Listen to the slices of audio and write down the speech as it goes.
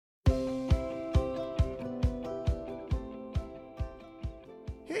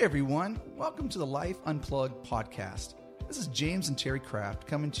everyone. Welcome to the Life Unplugged podcast. This is James and Terry Kraft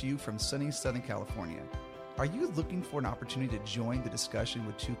coming to you from sunny Southern California. Are you looking for an opportunity to join the discussion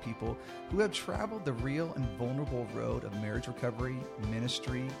with two people who have traveled the real and vulnerable road of marriage recovery,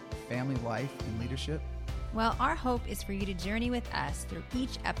 ministry, family life, and leadership? Well, our hope is for you to journey with us through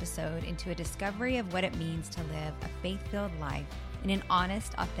each episode into a discovery of what it means to live a faith-filled life in an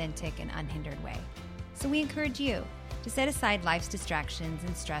honest, authentic, and unhindered way. So we encourage you to set aside life's distractions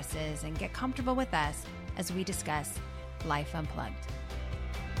and stresses and get comfortable with us as we discuss Life Unplugged.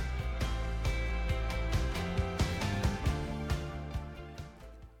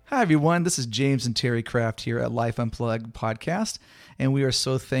 Hi, everyone. This is James and Terry Kraft here at Life Unplugged podcast, and we are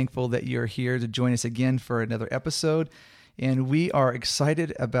so thankful that you're here to join us again for another episode. And we are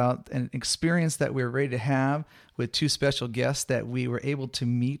excited about an experience that we're ready to have with two special guests that we were able to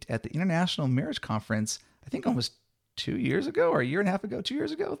meet at the International Marriage Conference, I think almost 2 years ago, or a year and a half ago, 2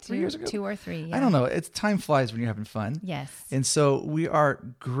 years ago, 3 years ago? 2 or 3, yeah. I don't know. Time flies when you're having fun. Yes. And so we are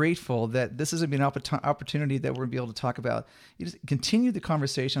grateful that this is going to be an opportunity that we're going to be able to talk about, you just continue the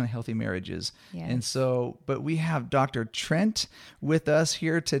conversation on healthy marriages. Yes. And so, but we have Dr. Trent with us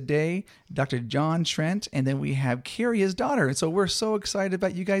here today, Dr. John Trent, and then we have Carrie, his daughter. And so we're so excited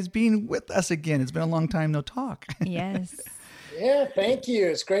about you guys being with us again. It's been a long time no talk. Yes. Yeah, thank you.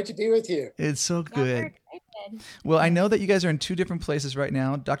 It's great to be with you. It's so good. We're excited. Well, I know that you guys are in two different places right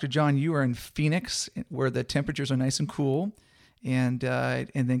now. Dr. John, you are in Phoenix, where the temperatures are nice and cool. And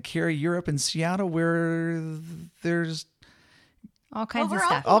then Carrie, you're up in Seattle, where there's All kinds of we're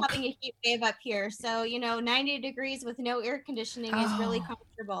stuff. also having a heat wave up here. So, 90 degrees with no air conditioning is really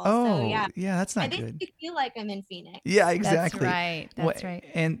comfortable. Oh, So, yeah, that's not I think good. you feel like I'm in Phoenix. Yeah, exactly. That's right.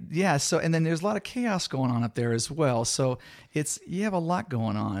 And yeah, and then there's a lot of chaos going on up there as well. So you have a lot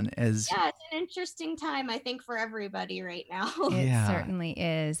going on Yeah, it's an interesting time, I think, for everybody right now. It certainly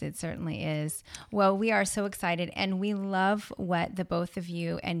is. It certainly is. Well, we are so excited, and we love what the both of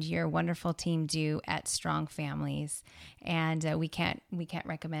you and your wonderful team do at Strong Families. And we can't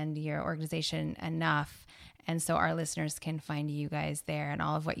recommend your organization enough. And so our listeners can find you guys there and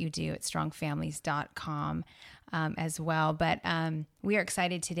all of what you do at strongfamilies.com as well. But we are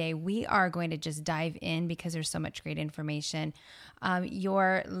excited today. We are going to just dive in because there's so much great information.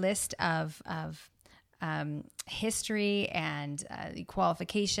 Your list of history and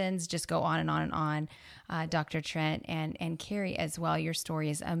qualifications just go on and on and on. Dr. Trent and Carrie as well. Your story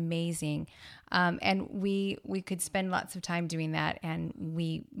is amazing. And we could spend lots of time doing that, and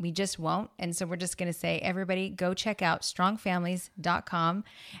we just won't. And so we're just going to say, everybody go check out strongfamilies.com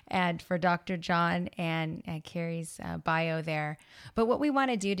and for Dr. John and Carrie's bio there. But what we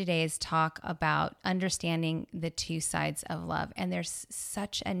want to do today is talk about understanding the two sides of love. And there's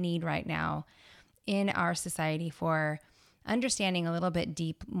such a need right now in our society for understanding a little bit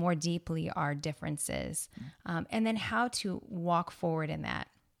more deeply our differences, and then how to walk forward in that.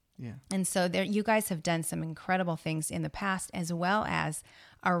 Yeah. And so you guys have done some incredible things in the past, as well as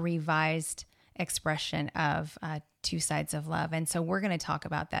a revised expression of two sides of love. And so we're going to talk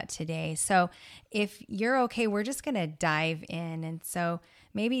about that today. So if you're okay, we're just going to dive in. And so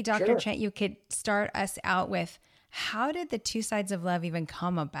maybe Dr. Trent, you could start us out with, how did the two sides of love even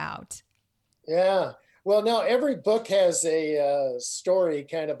come about? Yeah. Well, now every book has a story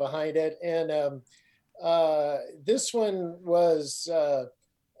kind of behind it. And this one was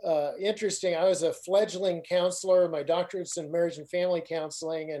interesting. I was a fledgling counselor. My doctorate's in marriage and family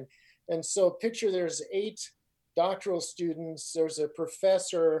counseling. And so picture there's 8 doctoral students. There's a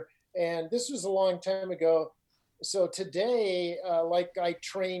professor. And this was a long time ago. So today, like I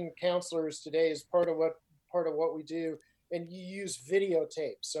train counselors today as part of what we do. And you use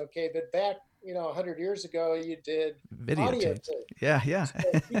videotapes, okay? But back, 100 years ago, you did audio tape. Yeah.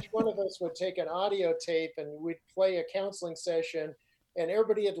 So each one of us would take an audio tape and we'd play a counseling session, and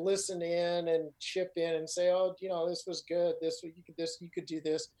everybody had listened in and chip in and say, "Oh, this was good. You could do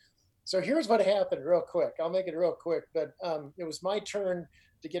this." So here's what happened, real quick. I'll make it real quick, but it was my turn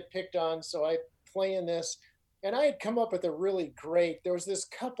to get picked on, so I play in this, and I had come up with a really great. There was this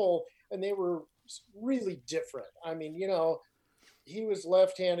couple, and they were really different. I mean, he was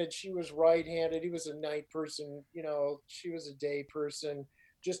left-handed, she was right-handed. He was a night person, she was a day person.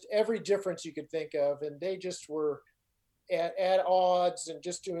 Just every difference you could think of, and they just were at odds and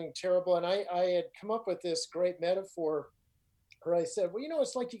just doing terrible. And I had come up with this great metaphor where I said, well,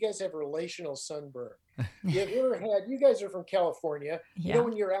 it's like you guys have relational sunburn. You guys are from California,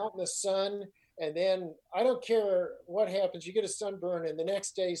 when you're out in the sun, and then I don't care what happens, you get a sunburn, and the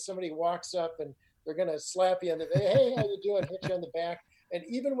next day somebody walks up and they're going to slap you on the, hey, how you doing? Hit you on the back. And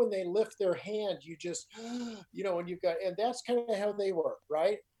even when they lift their hand, you just, when you've got, and that's kind of how they were,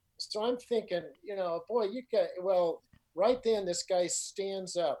 right? so I'm thinking, boy, right then this guy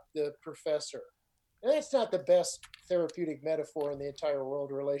stands up, the professor. And that's not the best therapeutic metaphor in the entire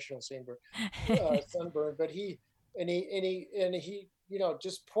world, relational sunburn, but he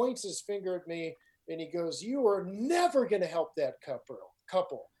just points his finger at me and he goes, "You are never going to help that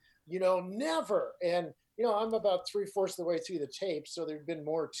couple, never." And, I'm about 3/4 of the way through the tape, so there'd been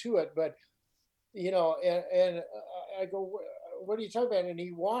more to it, but, and I go, "What are you talking about?" And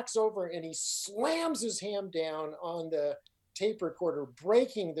he walks over and he slams his hand down on the tape recorder,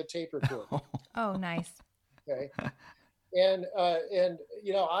 breaking the tape recorder. Oh, nice. Okay. And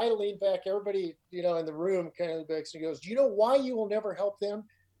I lean back, everybody, in the room kind of backs and goes, "Do you know why you will never help them?"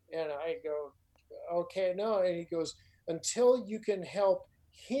 And I go, "Okay, no." And he goes, "Until you can help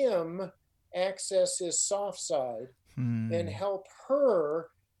him access his soft side and help her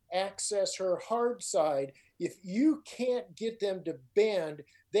access her hard side. If you can't get them to bend,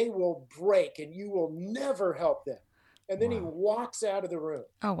 they will break and you will never help them." And then he walks out of the room.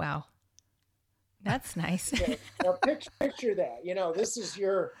 Oh, wow. That's nice. Okay. Now picture that, this is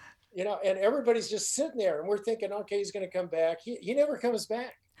your, and everybody's just sitting there and we're thinking, okay, he's going to come back. He never comes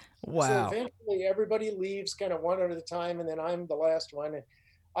back. Wow. So eventually everybody leaves kind of one at a time. And then I'm the last one. And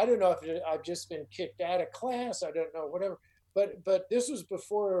I don't know if I've just been kicked out of class. I don't know, whatever. But this was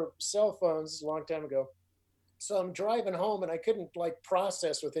before cell phones, a long time ago. So I'm driving home and I couldn't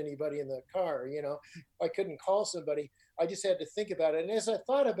process with anybody in the car. I couldn't call somebody. I just had to think about it. And as I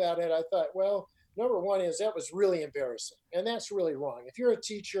thought about it, I thought, well, number one is that was really embarrassing. And that's really wrong. If you're a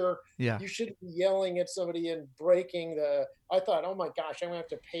teacher, you shouldn't be yelling at somebody and breaking I thought, oh my gosh, I'm going to have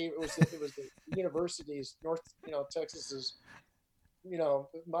to pay. It was the university's North, Texas's,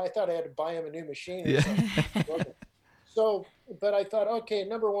 I thought I had to buy him a new machine. Or something. So, but I thought, okay,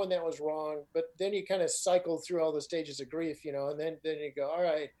 number one, that was wrong. But then you kind of cycle through all the stages of grief, and then you go, all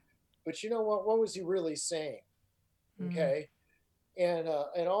right, but you know what was he really saying? Okay. And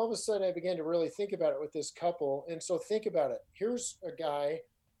all of a sudden I began to really think about it with this couple. And so think about it. Here's a guy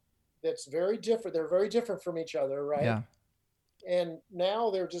that's very different. They're very different from each other, right? Yeah. And now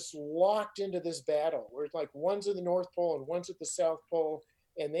they're just locked into this battle where it's like one's at the North Pole and one's at the South Pole.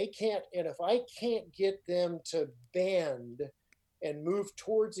 And they can't, and if I can't get them to bend and move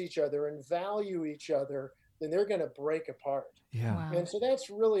towards each other and value each other, then they're going to break apart. Yeah. Wow. And so that's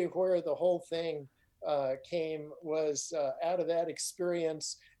really where the whole thing came, was out of that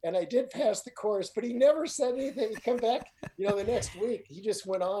experience. And I did pass the course, but he never said anything. He come back, the next week, he just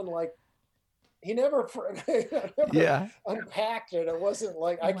went on he never unpacked it. It wasn't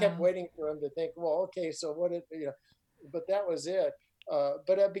like, I kept waiting for him to think, well, okay, so what but that was it.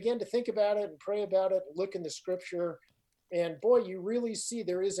 But I began to think about it and pray about it, look in the scripture, and boy, you really see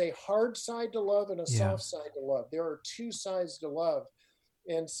there is a hard side to love and a soft side to love. There are two sides to love.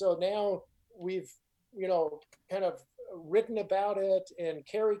 And so now we've, kind of written about it, and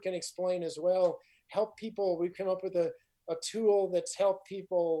Carrie can explain as well, help people. We've come up with a tool that's helped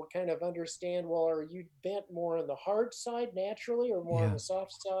people kind of understand, well, are you bent more on the hard side naturally or more on the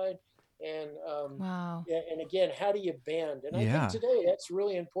soft side? And and again, how do you bend? And I think today that's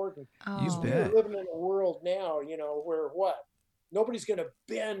really important. We're living in a world now, where nobody's going to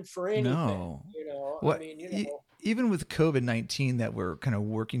bend for anything. No. I mean, even with COVID-19 that we're kind of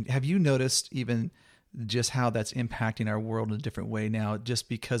working, have you noticed even just how that's impacting our world in a different way now, just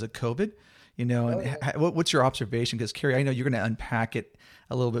because of COVID? What's your observation? Because Carrie, I know you're going to unpack it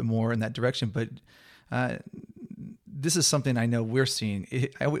a little bit more in that direction, but this is something I know we're seeing.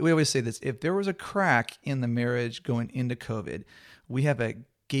 We always say this: if there was a crack in the marriage going into COVID, we have a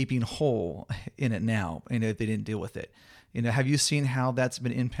gaping hole in it now. If they didn't deal with it, have you seen how that's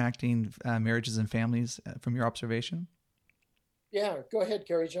been impacting marriages and families from your observation? Yeah, go ahead,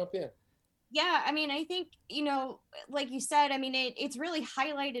 Carrie, jump in. Yeah, I mean, I think, like you said, I mean, it's really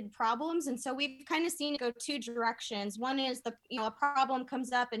highlighted problems. And so we've kind of seen it go two directions. One is a problem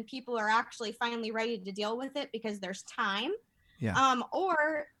comes up and people are actually finally ready to deal with it because there's time. Yeah.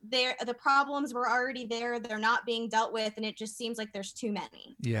 Or the problems were already there. They're not being dealt with. And it just seems like there's too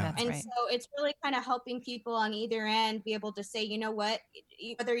many. Yeah. That's right. So it's really kind of helping people on either end be able to say, you know what,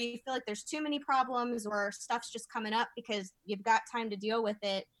 whether you feel like there's too many problems or stuff's just coming up because you've got time to deal with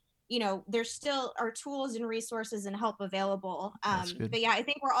it. There's still are tools and resources and help available. But yeah, I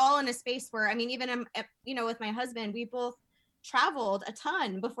think we're all in a space where, I mean, even, with my husband, we both traveled a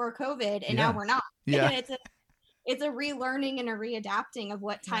ton before COVID and now we're not. Yeah. And it's a relearning and a readapting of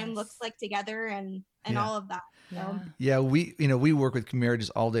what time looks like together and all of that. So. Yeah. We work with marriages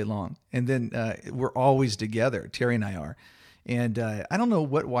all day long, and then we're always together. Terry and I are. And I don't know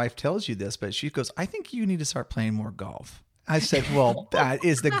what wife tells you this, but she goes, I think you need to start playing more golf. I said, well, that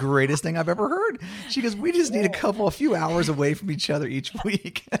is the greatest thing I've ever heard. She goes, we just need a few hours away from each other each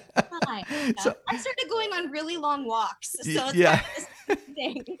week. Yeah. So I started going on really long walks. So it's yeah. kind of this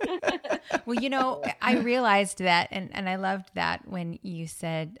thing. Well, I realized that, and I loved that when you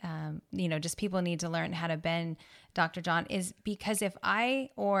said, just people need to learn how to bend, Dr. John, is because if I,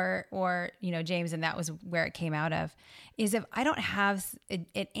 or James, and that was where it came out of, is if I don't have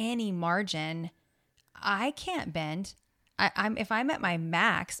any margin, I can't bend. If I'm at my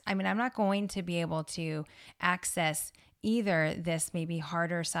max, I'm not going to be able to access either this maybe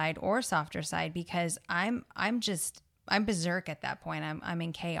harder side or softer side, because I'm berserk at that point. I'm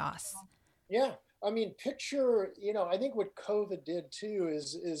in chaos. Yeah. I mean, picture, I think what COVID did too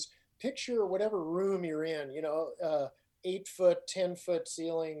is picture whatever room you're in, 8 foot, 10 foot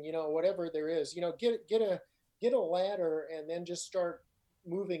ceiling, whatever there is, get a ladder and then just start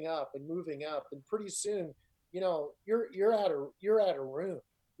moving up. And pretty soon, you're out of room.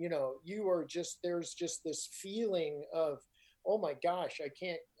 You are just, there's just this feeling of, oh my gosh, I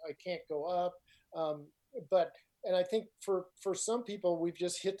can't go up. And I think for some people, we've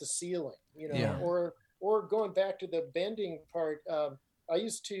just hit the ceiling, or going back to the bending part. I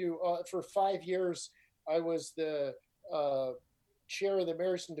used to, for 5 years, I was the chair of the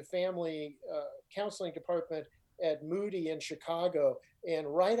marriage and family counseling department at Moody in Chicago. And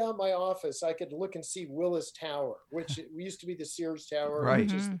right on my office, I could look and see Willis Tower, which used to be the Sears Tower, right.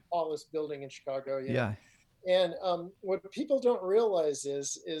 which is the tallest building in Chicago. Yeah. And what people don't realize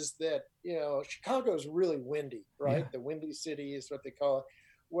is that, Chicago is really windy, right? Yeah. The Windy City is what they call it.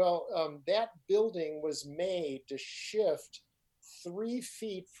 Well, that building was made to shift 3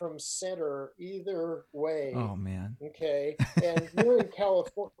 feet from center either way. Oh man. Okay. And you're in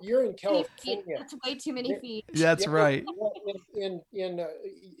California. That's way too many feet. That's right. In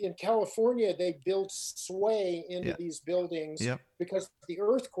California, they built sway into these buildings because of the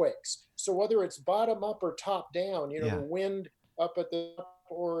earthquakes. So whether it's bottom up or top down, the wind up at the top,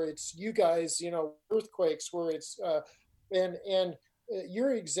 or it's you guys, earthquakes where it's and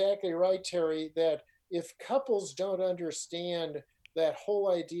you're exactly right, Terry, that if couples don't understand that whole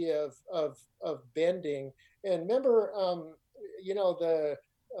idea of bending, and remember, now the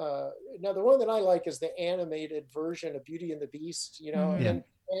one that I like is the animated version of Beauty and the Beast, and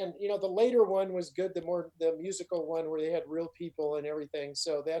the later one was good, the musical one where they had real people and everything.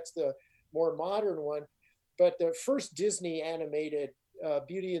 So that's the more modern one. But the first Disney animated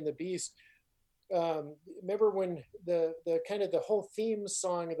Beauty and the Beast, remember when the kind of the whole theme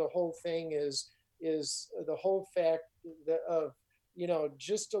song of the whole thing is the whole fact of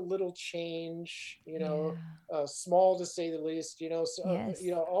just a little change, small to say the least,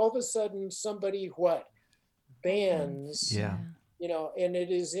 so all of a sudden somebody bends, and it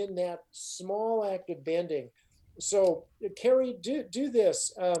is in that small act of bending. So Carrie, do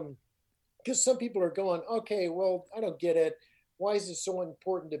this, because some people are going, okay, well, I don't get it. Why is it so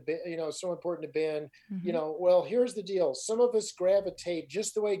important to bend? Mm-hmm. Well, here's the deal. Some of us gravitate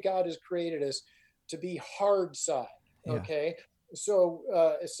just the way God has created us to be hard side. Okay. So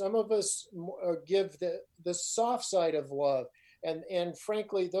some of us give the soft side of love. And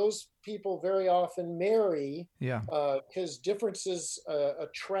frankly, those people very often marry because differences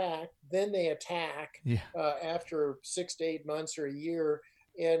attract, then they attack after 6 to 8 months or a year.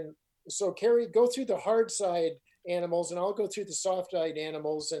 And so Carrie, go through the hard side animals and I'll go through the soft side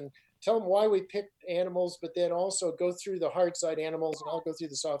animals and tell them why we picked animals, but then also go through the hard side animals and I'll go through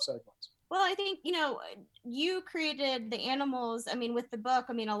the soft side ones. Well, I think, you created the animals, with the book,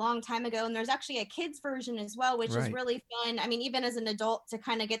 a long time ago, and there's actually a kid's version as well, which is really fun. Even as an adult to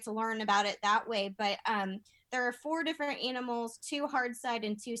kind of get to learn about it that way. But there are 4 different animals, 2 hard side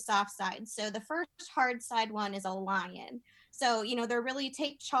and 2 soft side. So the first hard side one is a lion. So, they're really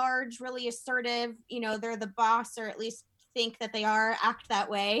take charge, really assertive, they're the boss, or at least think that they are, act that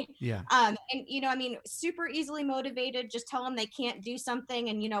way. Yeah. And super easily motivated. Just tell them they can't do something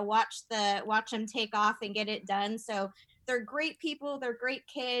and watch them take off and get it done. So they're great people, they're great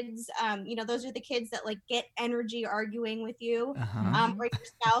kids. Those are the kids that get energy arguing with you. Or your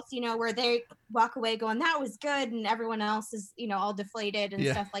spouse, where they walk away going, that was good, and everyone else is all deflated and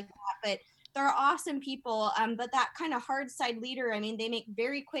stuff like that. But they're awesome people. But that kind of hard side leader, they make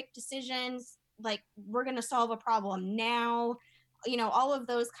very quick decisions. We're going to solve a problem now, all of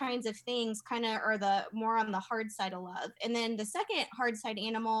those kinds of things kind of are the more on the hard side of love. And then the second hard side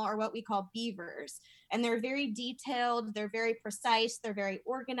animal are what we call beavers. And they're very detailed. They're very precise. They're very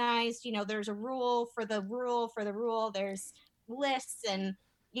organized. There's a rule for the rule. There's lists and,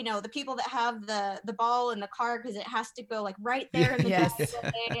 the people that have the ball in the car because it has to go right there in the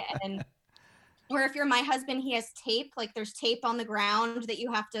driveway. Or if you're my husband, he has tape, like there's tape on the ground that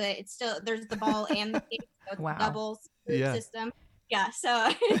you have to, it's still, there's the ball and the tape, so it's Wow. a double Yeah. system. Yeah.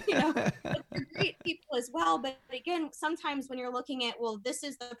 So, but they're great people as well. But again, sometimes when you're looking at, well, this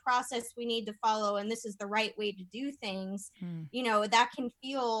is the process we need to follow, and this is the right way to do things, that can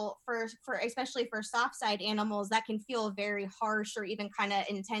feel for especially for soft side animals, that can feel very harsh or even kind of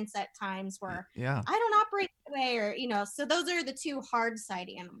intense at times where Yeah. I don't operate that way, or, so those are the two hard side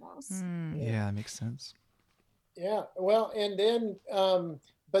animals. Yeah, that makes sense. Yeah. Well, and then,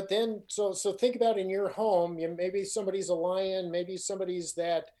 but then, so think about in your home, maybe somebody's a lion, maybe somebody's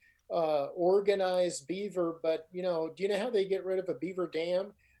that organized beaver, but do you know how they get rid of a beaver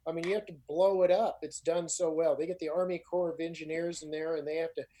dam? I mean, you have to blow it up. It's done so well. They get the Army Corps of Engineers in there, and they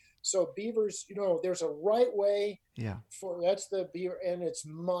have to. So beavers, there's a right way. Yeah. That's the beaver, and it's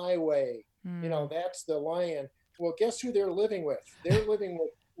my way. That's the lion. Well, guess who they're living with? They're living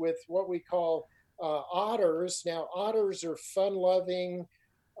with what we call otters. Now, otters are fun-loving.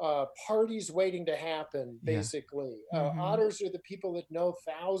 Parties waiting to happen, basically. Otters are the people that know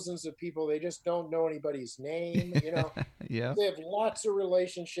thousands of people. They just don't know anybody's name. Yeah. They have lots of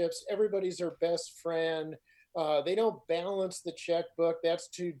relationships. Everybody's their best friend. They don't balance the checkbook. That's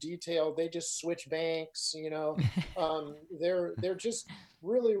too detailed. They just switch banks. They're just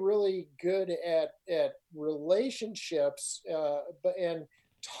really, really good at relationships, and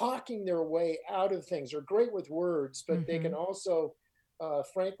talking their way out of things. They're great with words, but they can also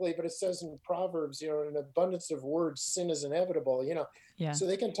frankly, but it says in Proverbs, an abundance of words, sin is inevitable, Yeah. So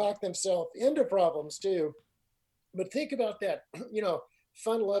they can talk themselves into problems too. But think about that,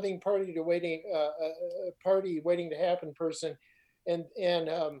 fun-loving party waiting to happen person. And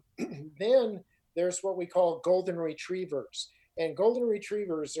then there's what we call golden retrievers. And golden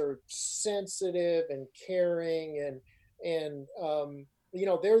retrievers are sensitive and caring and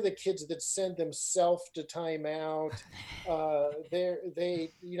they're the kids that send themselves to timeout. They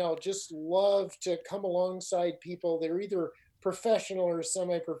just love to come alongside people. They're either professional or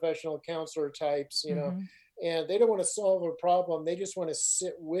semi-professional counselor types, and they don't want to solve a problem. They just want to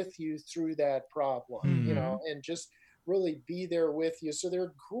sit with you through that problem, and just really be there with you. So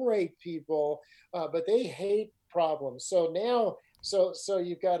they're great people, but they hate problems. So now, so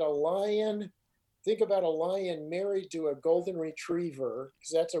you've got a lion. Think about a lion married to a golden retriever,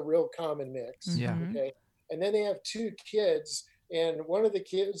 because that's a real common mix. Yeah. Okay. And then they have two kids, and one of the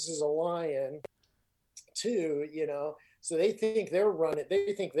kids is a lion too, so they think they're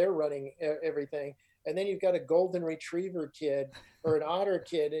running everything. And then you've got a golden retriever kid or an otter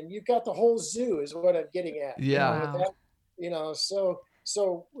kid, and you've got the whole zoo is what I'm getting at. Yeah. Wow.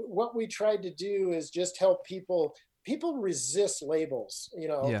 So what we tried to do is just help people resist labels,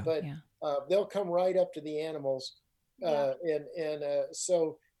 but they'll come right up to the animals.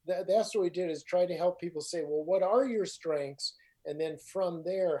 So that's what we did, is try to help people say, well, what are your strengths? And then from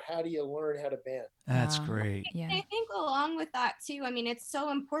there, how do you learn how to bend? That's great. Yeah. I think along with that too, it's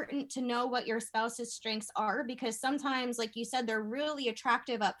so important to know what your spouse's strengths are, because sometimes, like you said, they're really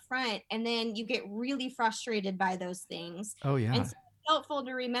attractive up front, and then you get really frustrated by those things. Oh yeah. And so it's helpful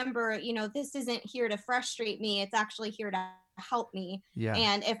to remember, this isn't here to frustrate me. It's actually here to help me. Yeah.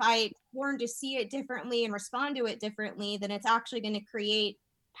 And if I learn to see it differently and respond to it differently, then it's actually going to create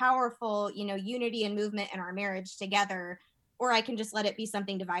powerful, unity and movement in our marriage together. Or I can just let it be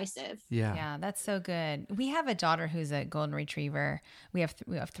something divisive. Yeah. Yeah, that's so good. We have a daughter who's a golden retriever. We have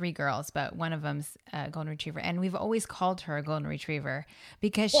three girls, but one of them's a golden retriever, and we've always called her a golden retriever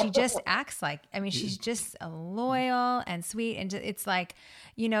because she just acts like. She's just loyal and sweet, and it's like,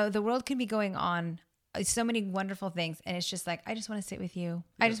 the world can be going on. So many wonderful things, and it's just like, I just want to sit with you.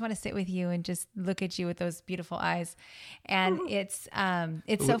 I just want to sit with you and just look at you with those beautiful eyes. And it's so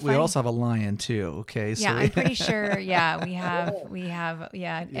funny. We also have a lion too. Okay. So yeah, I'm pretty sure. Yeah, we have.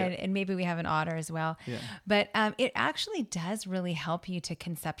 Yeah. And maybe we have an otter as well. Yeah. But it actually does really help you to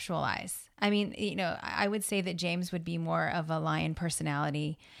conceptualize. I would say that James would be more of a lion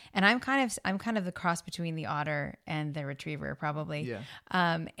personality, and I'm kind of the cross between the otter and the retriever, probably. Yeah.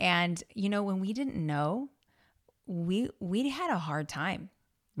 And when we didn't know, we had a hard time.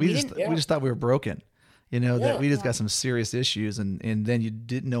 We just thought we were broken, that we just got some serious issues, and then you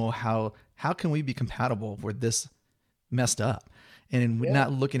didn't know how can we be compatible if we're this messed up. And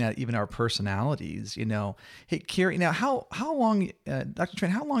not looking at even our personalities, Hey, Carrie, now how long, Dr.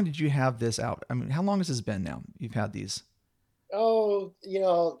 Trent, how long did you have this out? How long has this been now? You've had these? Oh,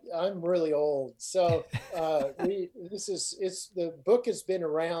 I'm really old. So the book has been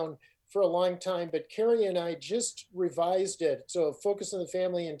around for a long time, but Carrie and I just revised it. So Focus on the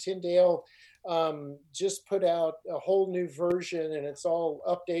Family in Tyndale, just put out a whole new version, and it's all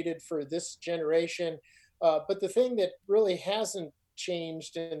updated for this generation. But the thing that really hasn't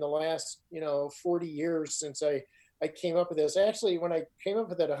changed in the last 40 years since I came up with this. Actually, when I came up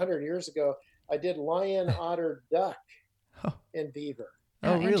with it 100 years ago, I did lion, otter, duck, Oh, and beaver.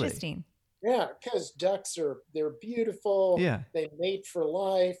 oh, really? Interesting. Yeah, because they're beautiful. Yeah. They mate for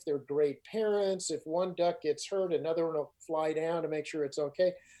life. They're great parents. If one duck gets hurt, another one will fly down to make sure it's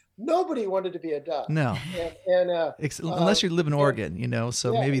okay. Nobody wanted to be a duck. No. And Unless you live in Oregon,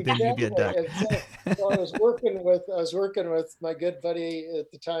 so yeah, maybe then you'd be a duck. exactly. So I was working with my good buddy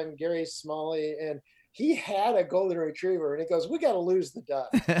at the time, Gary Smalley, and he had a golden retriever, and he goes, "We got to lose the duck."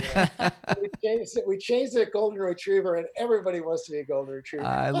 We changed it to golden retriever, and everybody wants to be a golden retriever.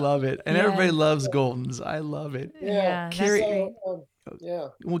 I love it. And Yeah. everybody loves Goldens. I love it. Yeah. That's Carrie- great. Yeah.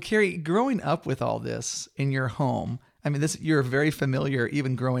 Well, Carrie, growing up with all this in your home, I mean, you're very familiar,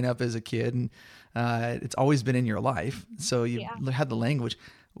 even growing up as a kid, and it's always been in your life. So you had the language.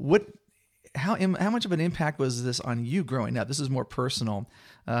 How much of an impact was this on you growing up? This is more personal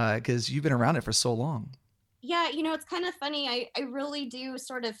because you've been around it for so long. Yeah, it's kind of funny. I really do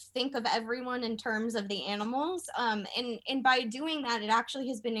sort of think of everyone in terms of the animals. And by doing that, it actually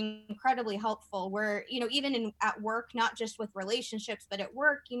has been incredibly helpful where, even at work, not just with relationships, but at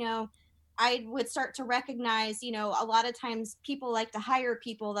work, I would start to recognize, a lot of times people like to hire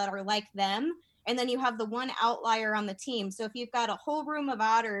people that are like them. And then you have the one outlier on the team. So if you've got a whole room of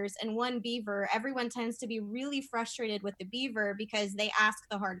otters and one beaver, everyone tends to be really frustrated with the beaver because they ask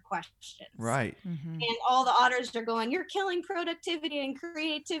the hard questions. Right. Mhm. And all the otters are going, "You're killing productivity and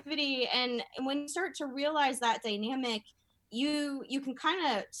creativity." And when you start to realize that dynamic, you can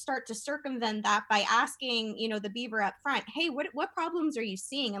kind of start to circumvent that by asking, the beaver up front, "Hey, what problems are you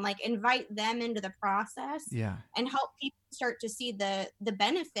seeing?" And invite them into the process. Yeah. And help people start to see the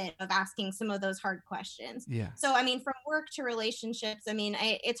benefit of asking some of those hard questions. Yeah. So, from work to relationships,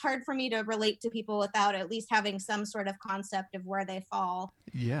 it's hard for me to relate to people without at least having some sort of concept of where they fall.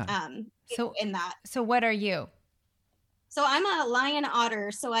 Yeah. In that. So what are you? So I'm a lion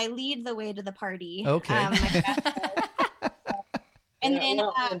otter, so I lead the way to the party. Okay. And Yeah, then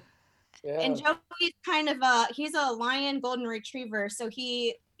yeah, yeah. and Joey's kind of he's a lion golden retriever, so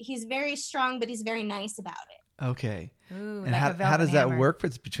he's very strong, but he's very nice about it. Okay. Ooh, And like a how velvet does that hammer. work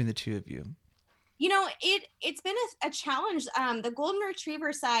between the two of you? It's been a challenge. The golden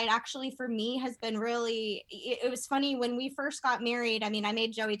retriever side actually for me has been really, it was funny when we first got married. I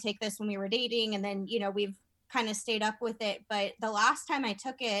made Joey take this when we were dating, and then, we've kind of stayed up with it. But the last time I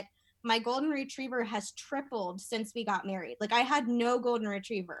took it, my golden retriever has tripled since we got married. I had no golden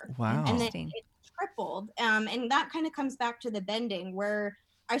retriever. Wow. And then Interesting. it tripled. And that kind of comes back to the bending where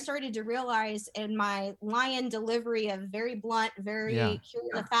I started to realize in my lion delivery of very blunt, very here's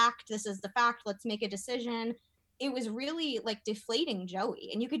the fact, this is the fact, let's make a decision. It was really deflating Joey,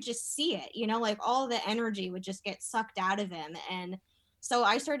 and you could just see it, all the energy would just get sucked out of him. And so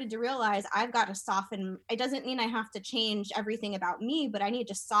I started to realize I've got to soften. It doesn't mean I have to change everything about me, but I need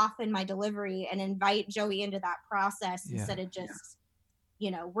to soften my delivery and invite Joey into that process instead of just,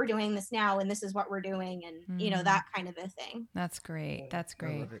 we're doing this now and this is what we're doing, and that kind of a thing. That's great. That's I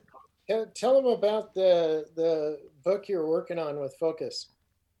great. love it. Tell them about the book you're working on with Focus.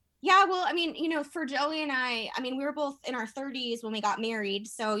 Yeah, well, for Joey and I we were both in our 30s when we got married.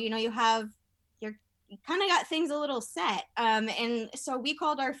 So, you kind of got things a little set. And so we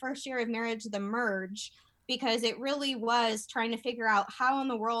called our first year of marriage the merge, because it really was trying to figure out how in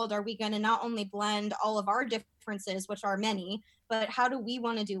the world are we going to not only blend all of our differences, which are many, but how do we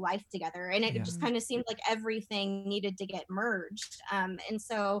want to do life together? And it just kind of seemed like everything needed to get merged. And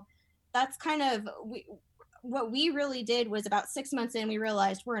so that's kind of what we really did. Was about 6 months in, we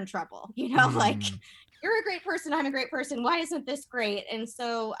realized we're in trouble, you're a great person, I'm a great person, why isn't this great? And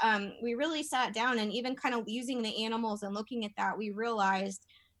so we really sat down, and even kind of using the animals and looking at that, we realized,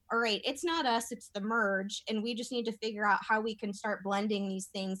 all right, it's not us, it's the merge, and we just need to figure out how we can start blending these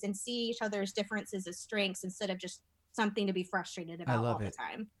things and see each other's differences as strengths instead of just something to be frustrated about all the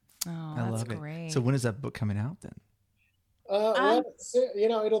time. Oh, I that's love great. it. So when is that book coming out then?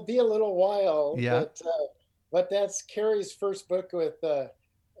 It'll be a little while. Yeah. But that's Carrie's first book with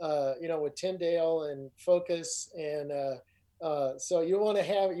Tyndale and Focus, and so you want to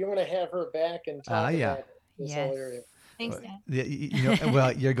have her back and talk about this whole area. Thanks, Dad.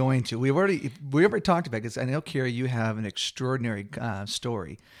 Well, you're going to. We already talked about it, because I know, Carrie, you have an extraordinary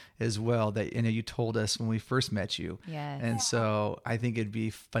story as well that you told us when we first met you. Yes. And so I think it'd be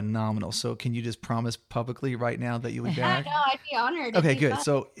phenomenal. So can you just promise publicly right now that you'll be back? No, I'd be honored. Okay, good.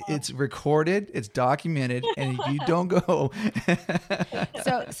 So it's recorded, it's documented, and you don't go.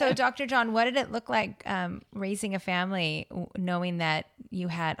 So Dr. John, what did it look like raising a family, knowing that you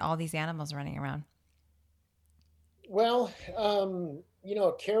had all these animals running around? Well,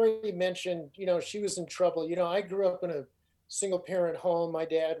 Carrie mentioned, she was in trouble. I grew up in a single parent home. My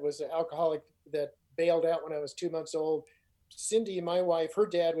dad was an alcoholic that bailed out when I was 2 months old. Cindy, my wife, her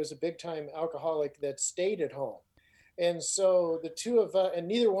dad was a big time alcoholic that stayed at home. And so the two of us, and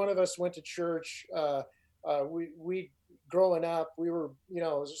neither one of us went to church. We growing up, we were,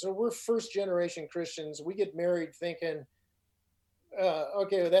 so we're first generation Christians. We get married thinking,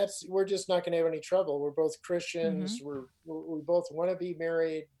 okay, we're just not going to have any trouble. We're both Christians. We both want to be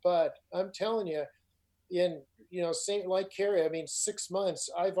married, but I'm telling you, same like Carrie, 6 months,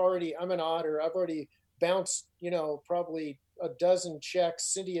 I'm an otter. I've already bounced, probably a dozen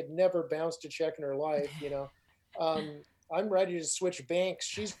checks. Cindy had never bounced a check in her life, I'm ready to switch banks.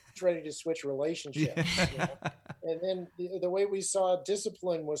 She's ready to switch relationships. And then the way we saw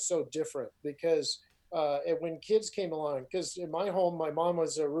discipline was so different, because when kids came along, because in my home, my mom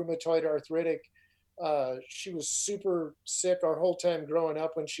was a rheumatoid arthritic. She was super sick our whole time growing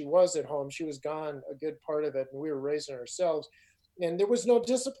up. When she was at home, she was gone a good part of it, and we were raising ourselves. And there was no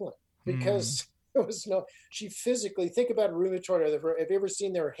discipline, because there was she physically, think about rheumatoid arthritis. Have you ever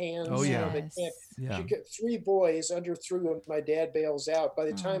seen their hands? Oh, yeah. They can't. Yeah. She got 3 boys under 3 when my dad bails out. By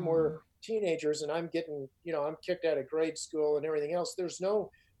the time we're teenagers and I'm getting, I'm kicked out of grade school and everything else, there's no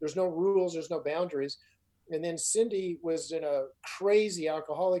rules, there's no boundaries. And then Cindy was in a crazy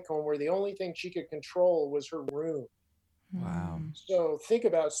alcoholic home where the only thing she could control was her room. Wow. So think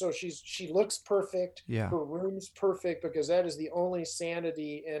about, she looks perfect. Yeah. Her room's perfect, because that is the only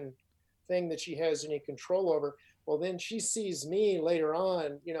sanity and thing that she has any control over. Well, then she sees me later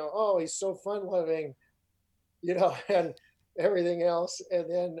on, oh, he's so fun loving, and everything else. And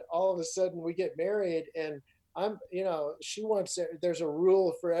then all of a sudden we get married, and she wants, there's a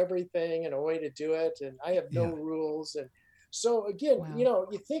rule for everything and a way to do it. And I have no rules. And so again,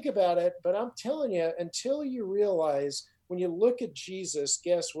 you think about it, but I'm telling you, until you realize, when you look at Jesus,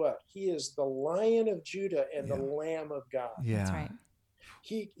 guess what? He is the Lion of Judah and the Lamb of God. Yeah. That's right.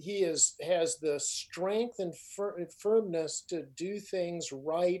 He has the strength and firmness to do things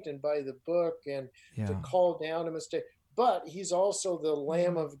right and by the book, and to call down a mistake. But he's also the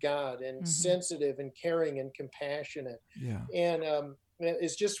Lamb of God, and sensitive and caring and compassionate. Yeah. And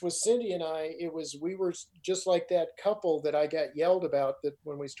it's just with Cindy and I, we were just like that couple that I got yelled about that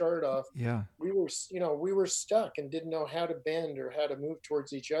when we started off. Yeah. We were stuck and didn't know how to bend or how to move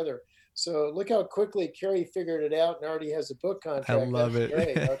towards each other. So look how quickly Carrie figured it out and already has a book contract. I love it.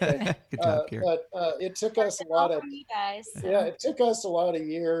 Great. Okay. Good job, Carrie. But it took us a lot of you guys. Yeah, it took us a lot of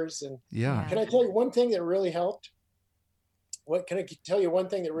years. And can I tell you one thing that really helped? What can I tell you? One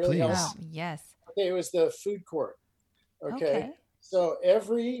thing that really helped? Oh, yes. Okay, it was the food court. Okay. So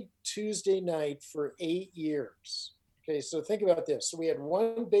every Tuesday night for 8 years. Okay, so think about this. So we had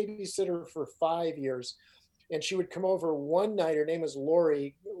one babysitter for 5 years, and she would come over one night. Her name was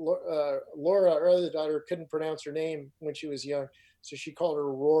Lori. Laura, our other daughter, couldn't pronounce her name when she was young, so she called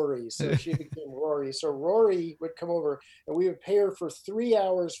her Rory. So she became Rory. So Rory would come over, and we would pay her for 3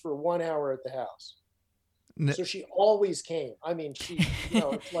 hours for 1 hour at the house. So she always came.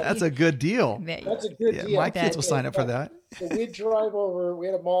 It's like, that's a good deal. That's a good deal. My kids will sign up for that. So we'd drive over. We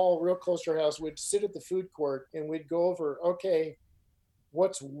had a mall real close to our house. We'd sit at the food court and we'd go over, okay,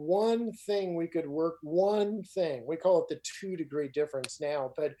 what's one thing we could work? One thing. We call it the 2-degree difference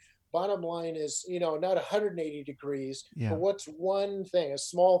now. But bottom line is, not 180 degrees. But what's one thing, a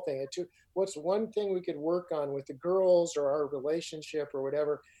small thing, what's one thing we could work on with the girls or our relationship or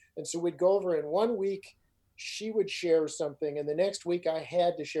whatever? And so we'd go over, and 1 week, she would share something, and the next week I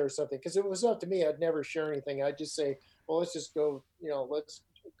had to share something, because it was up to me. I'd never share anything. I'd just say, well, let's just go, let's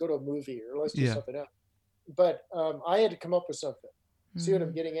go to a movie, or let's do something else. But I had to come up with something. See what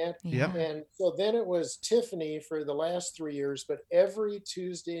I'm getting at? Yeah. And so then it was Tiffany for the last 3 years, but every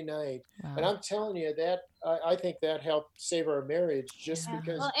Tuesday night. Wow. And I'm telling you that I think that helped save our marriage, just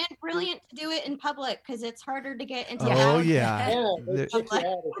because. Well, and brilliant to do it in public, because it's harder to get into. Oh yeah. Yeah, they'd kick you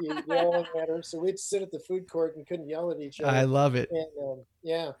out if you yelling at her. So we'd sit at the food court and couldn't yell at each other. I love it.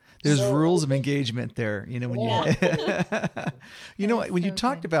 And there's rules of engagement there. When when you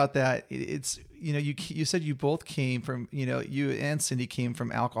talked about that, it's you said you both came from you and Cindy came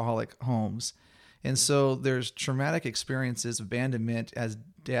from alcoholic homes, And so there's traumatic experiences, abandonment, as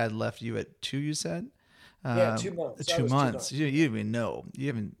dad left you at 2, you said? Yeah, 2 months. 2 months. You didn't even know.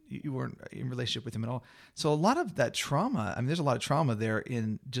 You weren't in relationship with him at all. So a lot of that trauma, I mean, there's a lot of trauma there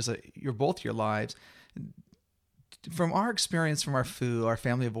in just both your lives. From our experience, from our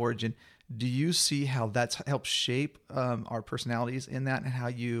family of origin, do you see how that's helped shape our personalities in that, and how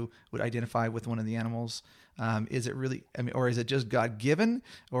you would identify with one of the animals? Is it really, I mean, or is it just God given,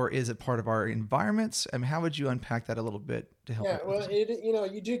 or is it part of our environments? I mean, how would you unpack that a little bit to help? Yeah, well,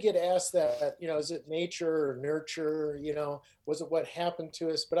 you do get asked that, is it nature or nurture? Was it what happened to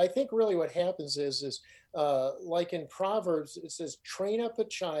us? But I think really what happens is like in Proverbs, it says, train up a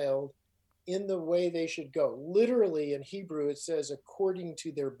child in the way they should go. Literally in Hebrew, it says according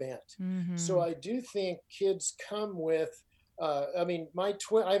to their bent. Mm-hmm. So I do think kids come with, I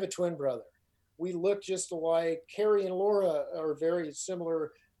have a twin brother. We look just alike. Carrie and Laura are very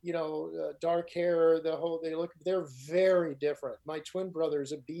similar, dark hair, they're very different. My twin brother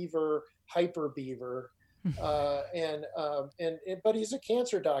is a beaver, hyper beaver. But he's a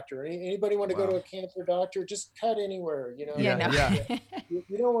cancer doctor. Anybody want to go to a cancer doctor? Just cut anywhere, Yeah.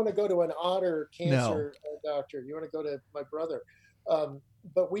 You don't want to go to an otter cancer doctor. You want to go to my brother.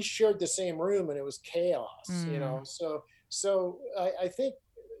 But we shared the same room, and it was chaos, So I think,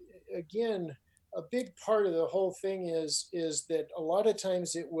 again, a big part of the whole thing is that a lot of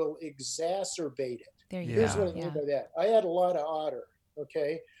times it will exacerbate it. Here's what I mean by that. I had a lot of otter.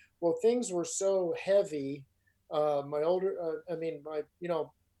 Okay. Well, things were so heavy.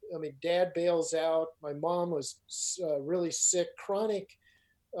 Dad bails out. My mom was really sick, chronic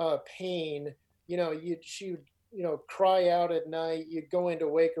pain. She would, cry out at night. You'd go in to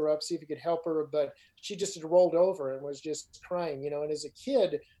wake her up, see if you could help her, but she just had rolled over and was just crying, and as a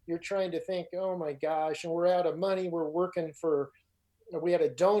kid, you're trying to think, oh my gosh, and we're out of money. We're working we had a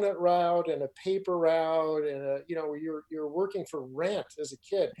donut route and a paper route, and you're working for rent as a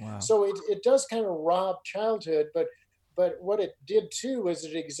kid. Wow. So it does kind of rob childhood, but what it did too was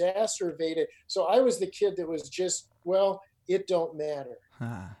it exacerbated. So I was the kid that was just, well, it don't matter.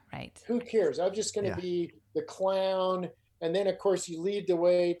 Right. Who cares? I'm just going to be the clown. And then, of course, you lead the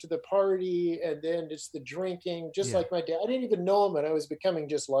way to the party, and then it's the drinking, just like my dad. I didn't even know him, and I was becoming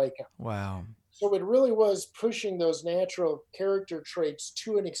just like him. Wow. So it really was pushing those natural character traits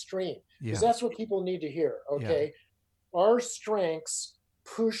to an extreme, because that's what people need to hear, okay? Yeah. Our strengths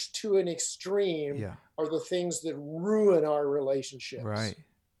pushed to an extreme are the things that ruin our relationships. Right.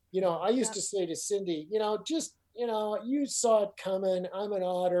 I used to say to Cindy, you saw it coming. I'm an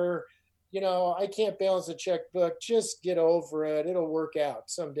otter. I can't balance a checkbook. Just get over it. It'll work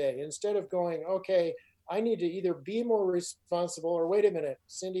out someday. Instead of going, okay, I need to either be more responsible, or wait a minute,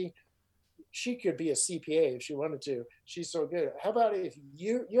 Cindy, she could be a CPA if she wanted to. She's so good. How about if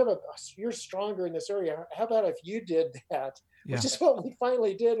you're stronger in this area? How about if you did that? Yeah. Which is what we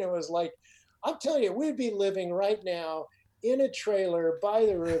finally did. And it was like, I'm telling you, we'd be living right now in a trailer by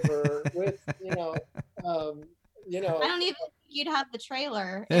the river with, I don't even think you'd have the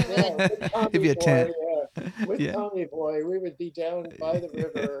trailer. It'd be a tent. With Tommy Boy, we would be down by the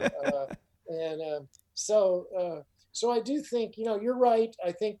river. So I do think, you're right.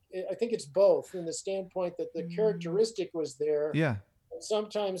 I think it's both, in the standpoint that the characteristic was there. Yeah.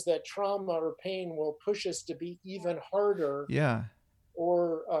 Sometimes that trauma or pain will push us to be even harder. Yeah.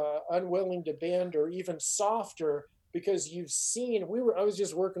 Or unwilling to bend, or even softer, because you've seen. I was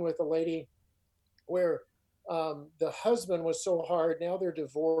just working with a lady where the husband was so hard. Now they're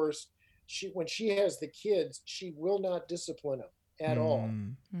divorced. When she has the kids, she will not discipline them at all.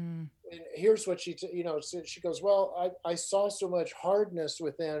 And here's what she goes, well, I saw so much hardness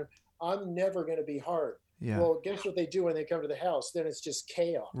with them. I'm never going to be hard. Yeah. Well, guess what they do when they come to the house? Then it's just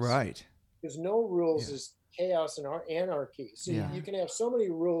chaos. Right. Because no rules is chaos and anarchy. So you can have so many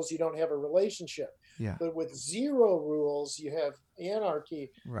rules, you don't have a relationship. Yeah. But with zero rules, you have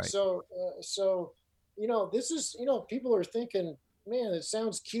anarchy. Right. So this is, people are thinking, man, it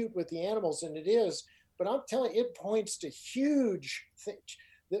sounds cute with the animals, and it is. But I'm telling you, it points to huge things.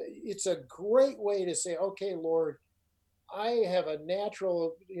 It's a great way to say, okay, Lord, I have a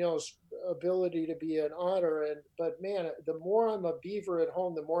natural, ability to be an otter, but man, the more I'm a beaver at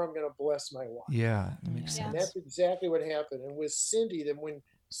home, the more I'm going to bless my wife. Yeah, that makes sense. And that's exactly what happened. And with Cindy, then when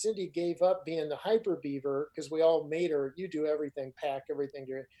Cindy gave up being the hyper beaver, because we all made her, you do everything, pack everything.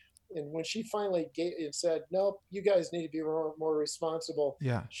 And when she finally said, nope, you guys need to be more responsible.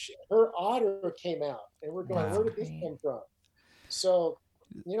 Yeah. Her otter came out, and we're going, where did this come from? So,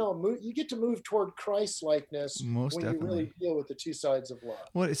 you get to move toward Christ-likeness when you really deal with the two sides of love.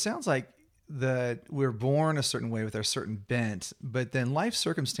 Well, it sounds like that we're born a certain way with our certain bent, but then life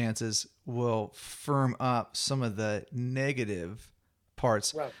circumstances will firm up some of the negative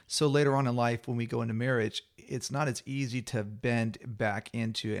parts. Right. So later on in life, when we go into marriage, it's not as easy to bend back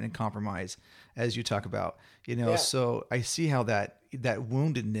into it and compromise as you talk about, Yeah. So I see how that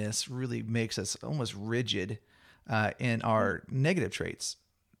woundedness really makes us almost rigid in our negative traits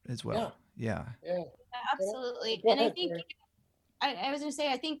as well. Yeah. Yeah. Absolutely. Go And I ahead, think Terry. I was going to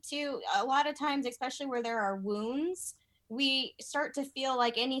say, I think too, a lot of times, especially where there are wounds, we start to feel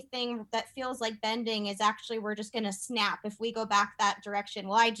like anything that feels like bending is actually, we're just going to snap if we go back that direction.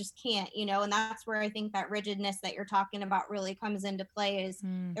 Well, I just can't, and that's where I think that rigidness that you're talking about really comes into play is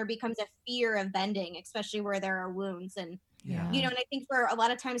there becomes a fear of bending, especially where there are wounds. And Yeah. and I think for a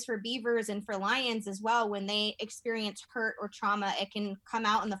lot of times for beavers and for lions as well, when they experience hurt or trauma, it can come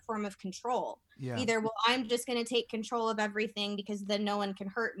out in the form of control. Yeah. Either, well, I'm just going to take control of everything because then no one can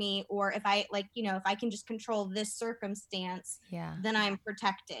hurt me. Or if I if I can just control this circumstance, then I'm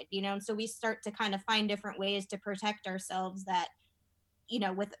protected, And so we start to kind of find different ways to protect ourselves that,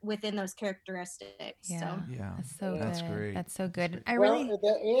 within those characteristics. Yeah. So. Yeah. That's so That's good. great. That's so good. Well,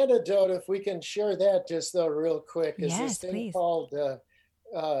 the antidote, if we can share that just though real quick, is Yes, this thing please. called,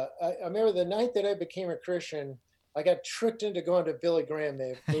 I remember the night that I became a Christian, I got tricked into going to Billy Graham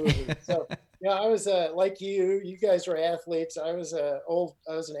movie. So, I was like you guys were athletes. I was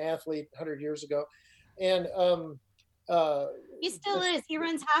an athlete 100 years ago. And He still is. He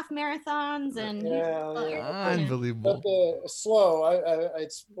runs half marathons and Unbelievable. But the slow,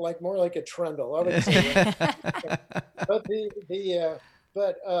 it's like more like a trundle. I would say that.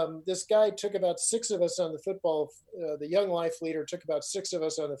 But this guy took about 6 of us on the football. The young life leader took about 6 of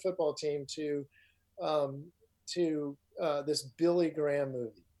us on the football team to this Billy Graham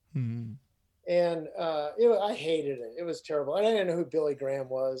movie. Mm-hmm. And I hated it. It was terrible. I didn't know who Billy Graham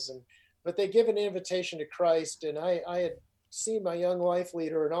was, but they give an invitation to Christ, and I had seen my young life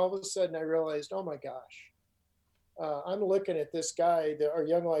leader, and all of a sudden I realized, oh my gosh, I'm looking at this guy, our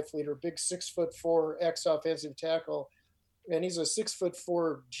young life leader, big 6'4" ex-offensive tackle, and he's a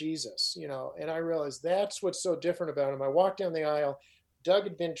 6'4" Jesus, and I realized that's what's so different about him. I walked down the aisle. Doug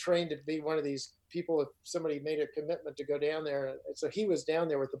had been trained to be one of these people if somebody made a commitment to go down there. And so he was down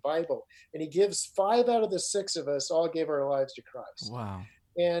there with the Bible, and he gives 5 out of the 6 of us all gave our lives to Christ. Wow.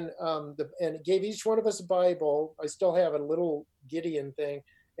 And gave each one of us a Bible. I still have a little Gideon thing,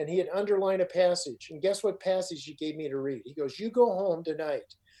 and he had underlined a passage. And guess what passage he gave me to read? He goes, "You go home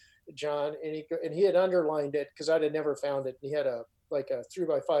tonight, John," and he had underlined it because I'd never found it. And he had a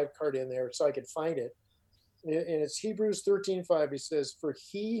 3x5 card in there so I could find it. And it's Hebrews 13:5. He says, "For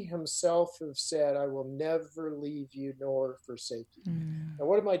he himself have said, I will never leave you nor forsake you." Now,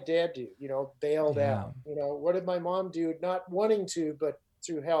 what did my dad do? Bailed out. What did my mom do? Not wanting to, but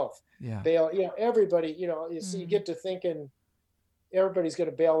through health. Yeah. Bail. Everybody, so you get to thinking everybody's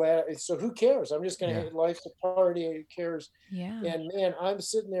going to bail out. So who cares? I'm just going to life's a party. Who cares? Yeah. And man, I'm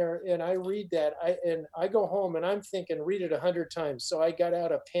sitting there and I read that. I go home and I'm thinking, read it 100 times. So I got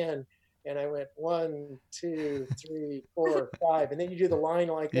out a pen. And I went 1, 2, 3, 4, 5, and then you do the line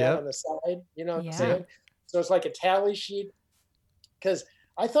like that on the side. You know what I'm saying? So it's like a tally sheet. Because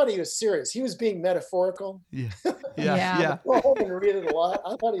I thought he was serious. He was being metaphorical. Yeah. Go home and read it a lot.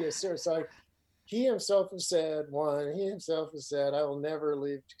 I thought he was serious. So he himself has said 1. He himself has said, "I will never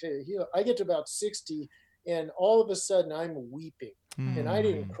leave." I get to about 60, and all of a sudden I'm weeping, and I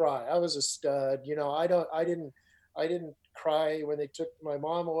didn't cry. I was a stud. I didn't cry when they took my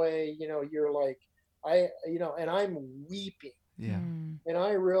mom away. You're like, and I'm weeping. Yeah. And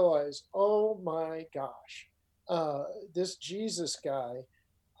I realized, oh my gosh, this Jesus guy,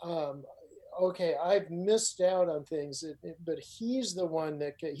 okay, I've missed out on things, but he's the one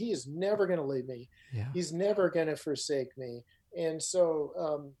that he is never going to leave me. Yeah. He's never going to forsake me. And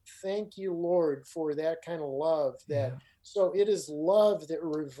so thank you, Lord, for that kind of love that, so it is love that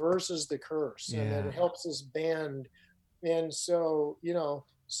reverses the curse and that helps us bend. And so,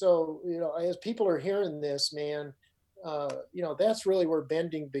 as people are hearing this, man, that's really where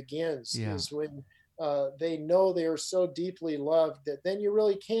bending begins, is when they know they are so deeply loved that then you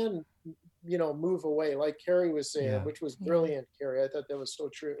really can, move away, like Carrie was saying, which was brilliant, Carrie. I thought that was so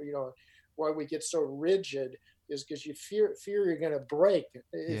true. Why we get so rigid is because you fear you're going to break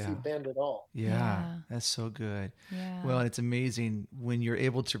if you bend at all. Yeah, that's so good. Yeah. Well, it's amazing when you're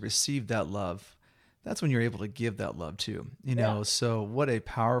able to receive that love. That's when you're able to give that love too, So what a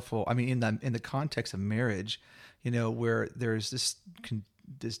powerful, in the context of marriage, where there's this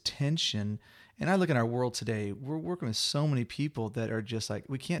tension. And I look at our world today, we're working with so many people that are just like,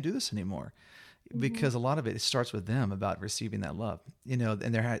 we can't do this anymore. because a lot of it starts with them about receiving that love, and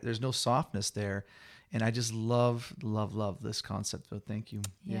there's no softness there. And I just love this concept. So thank you.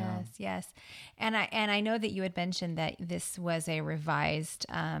 Yes, yes. And I know that you had mentioned that this was a revised,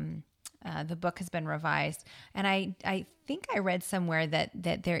 the book has been revised. And I think I read somewhere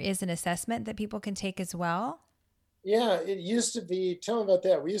that there is an assessment that people can take as well. Yeah, it used to be. Tell them about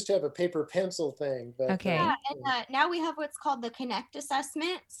that. We used to have a paper pencil thing. But, Okay. Yeah, and now we have what's called the Connect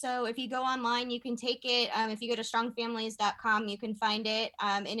assessment. So if you go online, you can take it. If you go to strongfamilies.com, you can find it,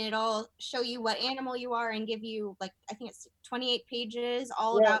 and it'll show you what animal you are and give you, like, I think it's 28 pages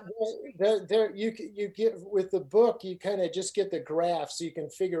all about. There you get with the book, you kind of just get the graph so you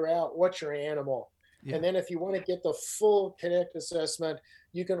can figure out what's your animal. Yeah. And then if you want to get the full Connect assessment,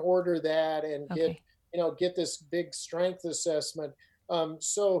 you can order that and get this big strength assessment.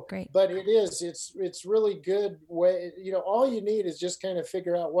 Great. But it's really good way, all you need is just kind of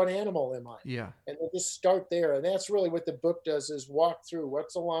figure out what animal am I? Yeah. And then just start there. And that's really what the book does, is walk through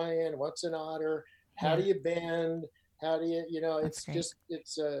what's a lion, what's an otter, how do you bend, how do you, it's just,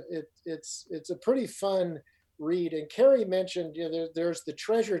 it's a pretty fun read. And Carrie mentioned, there's the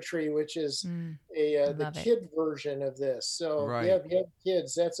Treasure Tree, which is the kid version of this. So if you have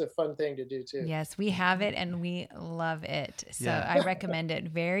kids, that's a fun thing to do too. Yes, we have it and we love it. So I recommend it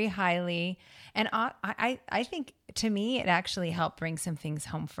very highly. And I think, to me, it actually helped bring some things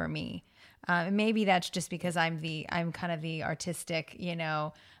home for me. Maybe that's just because I'm kind of the artistic,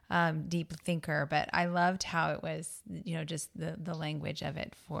 deep thinker, but I loved how it was, just the language of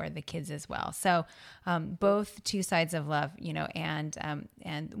it for the kids as well. So, both Two Sides of Love,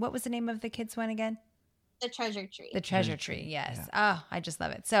 and what was the name of the kids one again? The Treasure Tree. The Treasure Tree. Yes. Yeah. Oh, I just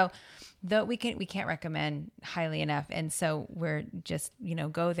love it. So we can't recommend highly enough. And so we're just,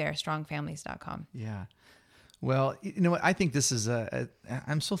 go there, strongfamilies.com. Yeah. Well, what? I think this is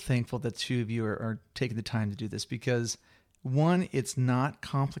I'm so thankful that two of you are taking the time to do this, because one, it's not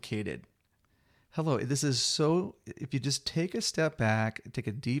complicated. This is so, if you just take a step back, take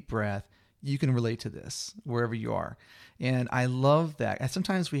a deep breath, you can relate to this wherever you are. And I love that. And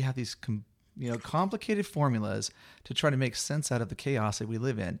sometimes we have these, complicated formulas to try to make sense out of the chaos that we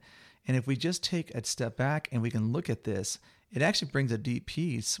live in. And if we just take a step back and we can look at this, it actually brings a deep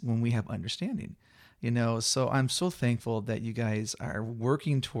peace when we have understanding. So I'm so thankful that you guys are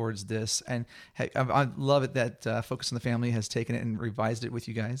working towards this. And I love it that Focus on the Family has taken it and revised it with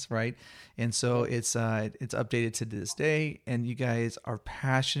you guys, right? And so it's updated to this day, and you guys are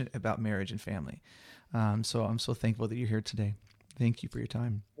passionate about marriage and family. So I'm so thankful that you're here today. Thank you for your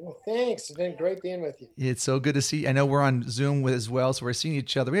time. Well, thanks. It's been great being with you. It's so good to see. I know we're on Zoom as well, so we're seeing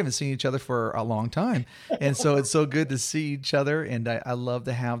each other. We haven't seen each other for a long time. And so it's so good to see each other, and I love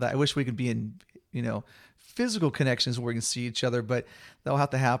to have that. I wish we could be in physical connections where we can see each other, but that'll have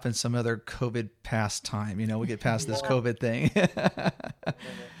to happen some other COVID past time. We get past this COVID thing.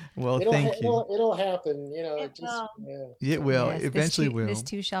 Well, thank you. It'll happen. It will. Yes, Eventually will. This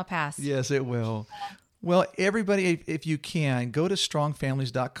too shall pass. Yes, it will. Well, everybody, if you can, go to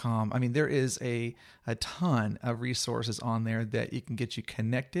strongfamilies.com. I mean, there is a ton of resources on there that you can get you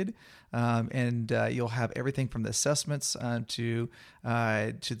connected, and you'll have everything from the assessments to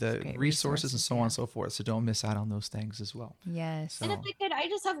the resources and so on and so forth. So don't miss out on those things as well. Yes. So. And if I could, I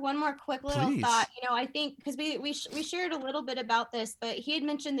just have one more quick little thought. I think because we shared a little bit about this, but he had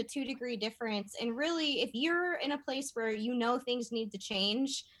mentioned the 2-degree difference, and really, if you're in a place where things need to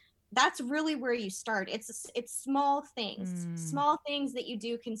change, that's really where you start. It's small things that you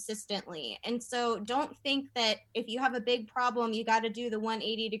do consistently. And so don't think that if you have a big problem, you got to do the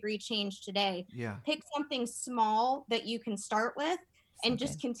 180-degree change today. Yeah. Pick something small that you can start with and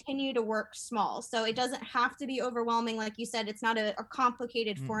just continue to work small. So it doesn't have to be overwhelming. Like you said, it's not a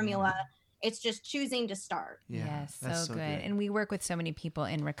complicated formula. It's just choosing to start. Yeah, yes, so good. And we work with so many people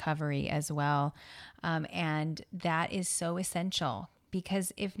in recovery as well. And that is so essential.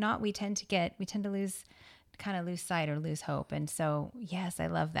 Because if not, we tend to lose sight or lose hope. And so, yes, I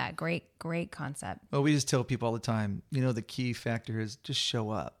love that. Great concept. Well, we just tell people all the time, the key factor is just show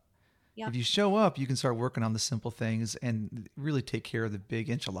up. Yep. If you show up, you can start working on the simple things and really take care of the big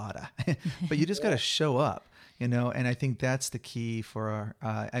enchilada. But you just got to show up, and I think that's the key for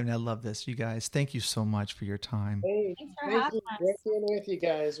I love this. You guys, thank you so much for your time. Hey, thanks for having us. Great being with you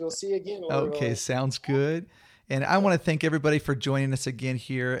guys. We'll see you again. Okay, sounds good. And I want to thank everybody for joining us again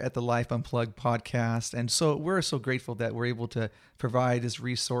here at the Life Unplugged podcast. And so we're so grateful that we're able to provide as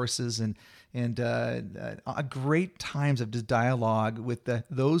resources and great times of dialogue with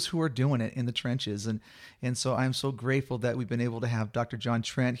those who are doing it in the trenches. And so I'm so grateful that we've been able to have Dr. John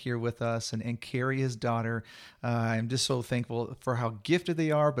Trent here with us and Carrie, his daughter. I'm just so thankful for how gifted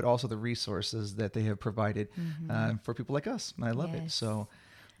they are, but also the resources that they have provided for people like us. I love it. So,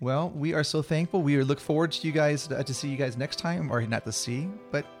 well, we are so thankful. We look forward to you guys, to see you guys next time, or not to see,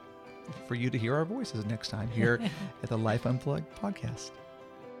 but for you to hear our voices next time here at the Life Unplugged podcast.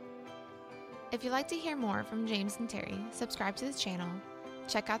 If you'd like to hear more from James and Terry, subscribe to this channel,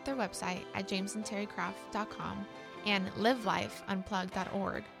 check out their website at jamesandterrycraft.com and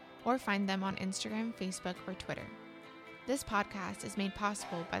livelifeunplugged.org, or find them on Instagram, Facebook, or Twitter. This podcast is made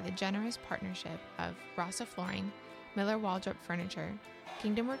possible by the generous partnership of Rasa Flooring, Miller Waldrop Furniture,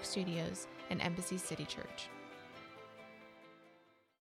 Kingdom Work Studios, and Embassy City Church.